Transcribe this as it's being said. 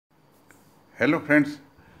Hello friends,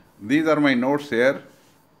 these are my notes here.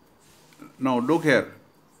 Now look here,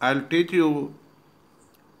 I'll teach you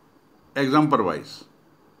example wise.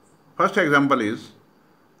 First example is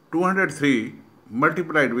 203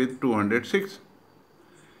 multiplied with 206.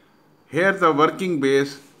 Here the working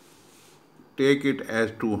base, take it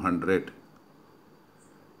as 200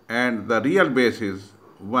 and the real base is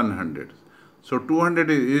 100. So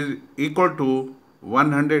 200 is equal to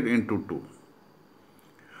 100 into 2.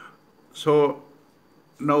 So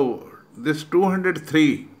now this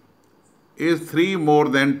 203 is 3 more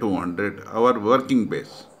than 200, our working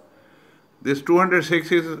base. This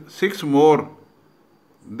 206 is 6 more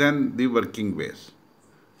than the working base.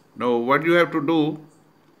 Now what you have to do,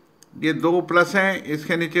 ये दो plus हैं,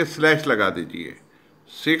 इसके नीचे slash लगा दीजिए.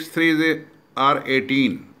 6 3s are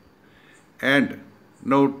 18 and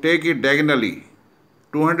now take it diagonally.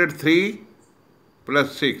 203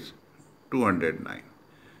 plus 6, 209.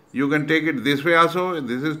 You can take it this way also.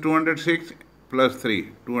 This is 206 plus 3,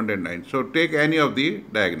 209. So take any of the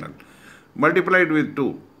diagonal. Multiply it with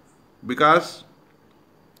 2 because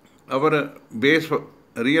our base,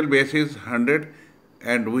 real base is 100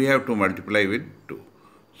 and we have to multiply with 2.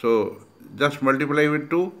 So just multiply with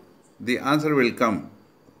 2. The answer will come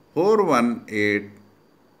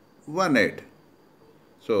 41818.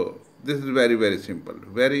 So this is very, very simple.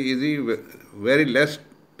 Very easy, very less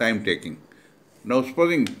time taking. Now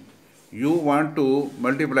supposing you want to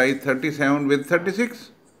multiply 37 with 36.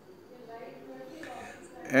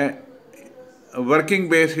 Working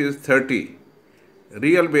base is 30.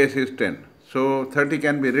 Real base is 10. So 30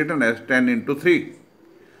 can be written as 10 into 3.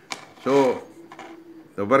 So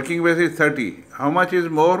the working base is 30. How much is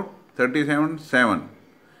more? 37, 7.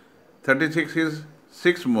 36 is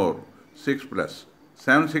 6 more, 6 plus.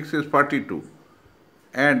 7, 6 is 42.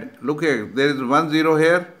 And look here, there is 1 0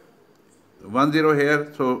 here. 1 0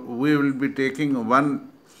 here, so we will be taking one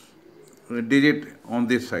digit on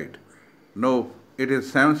this side. Now it is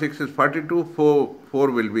 7 6 is 42, 4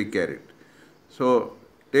 will be carried. So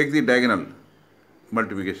take the diagonal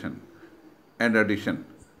multiplication and addition.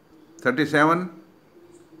 37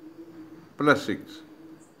 plus 6,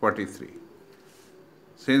 43.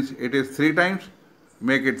 Since it is 3 times,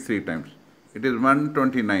 make it 3 times. It is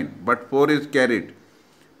 129, but 4 is carried.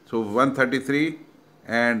 So 133.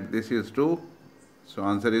 And this is 2, so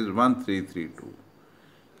answer is 1332.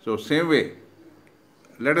 So same way,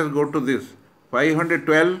 let us go to this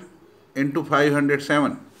 512 into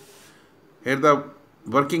 507. Here the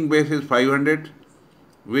working base is 500,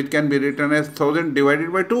 which can be written as 1000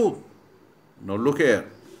 divided by 2. Now look here,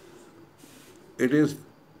 it is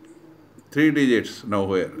 3 digits now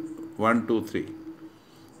here, 1 2 3.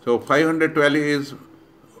 So 512 is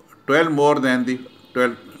 12 more than the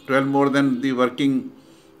 12 more than the working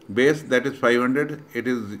base, that is 500. It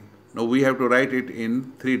is, now we have to write it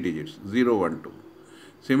in 3 digits, 0 1 2.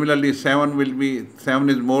 Similarly 7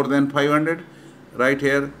 is more than 500, right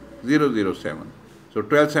here 007. So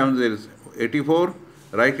 12 7 is 84,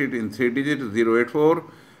 write it in 3 digits, 084.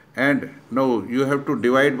 And now you have to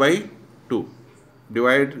divide by 2.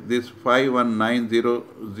 Divide this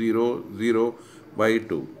 519,000 by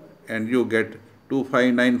 2 and you get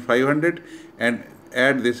 259,500 and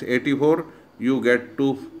add this 84, you get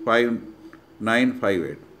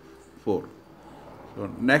 259,584. So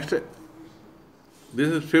next, this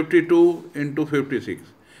is 52 into 56.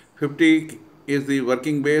 50 is the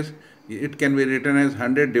working base. It can be written as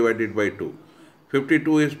 100 divided by 2.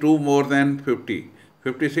 52 is 2 more than 50.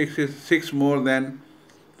 56 is 6 more than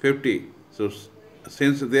 50. So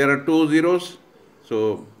since there are 2 zeros,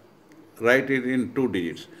 so write it in 2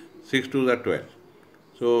 digits. 6 2s are 12.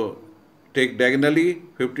 So take diagonally,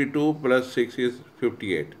 52 plus 6 is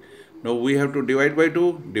 58. Now we have to divide by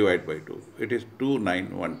 2, divide by 2. It is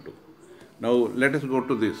 2912. Now let us go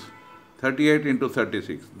to this, 38 into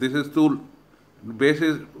 36. This is 2,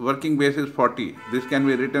 working base is 40. This can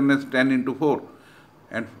be written as 10 into 4.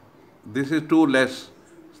 And this is 2 less.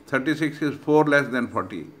 36 is 4 less than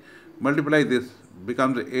 40. Multiply this,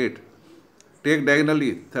 becomes 8. Take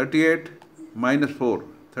diagonally, 38 minus 4,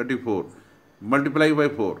 34. Multiply by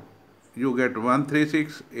 4. You get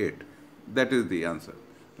 1368. That is the answer.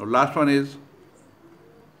 Now last one is,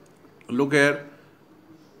 look here,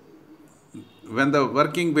 when the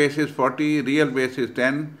working base is 40, real base is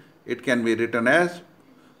 10, it can be written as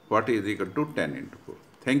 40 is equal to 10 into 4.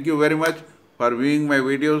 Thank you very much for viewing my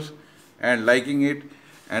videos and liking it,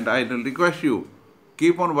 and I will request you,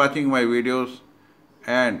 keep on watching my videos,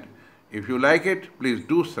 and if you like it, please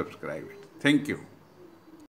do subscribe it. Thank you.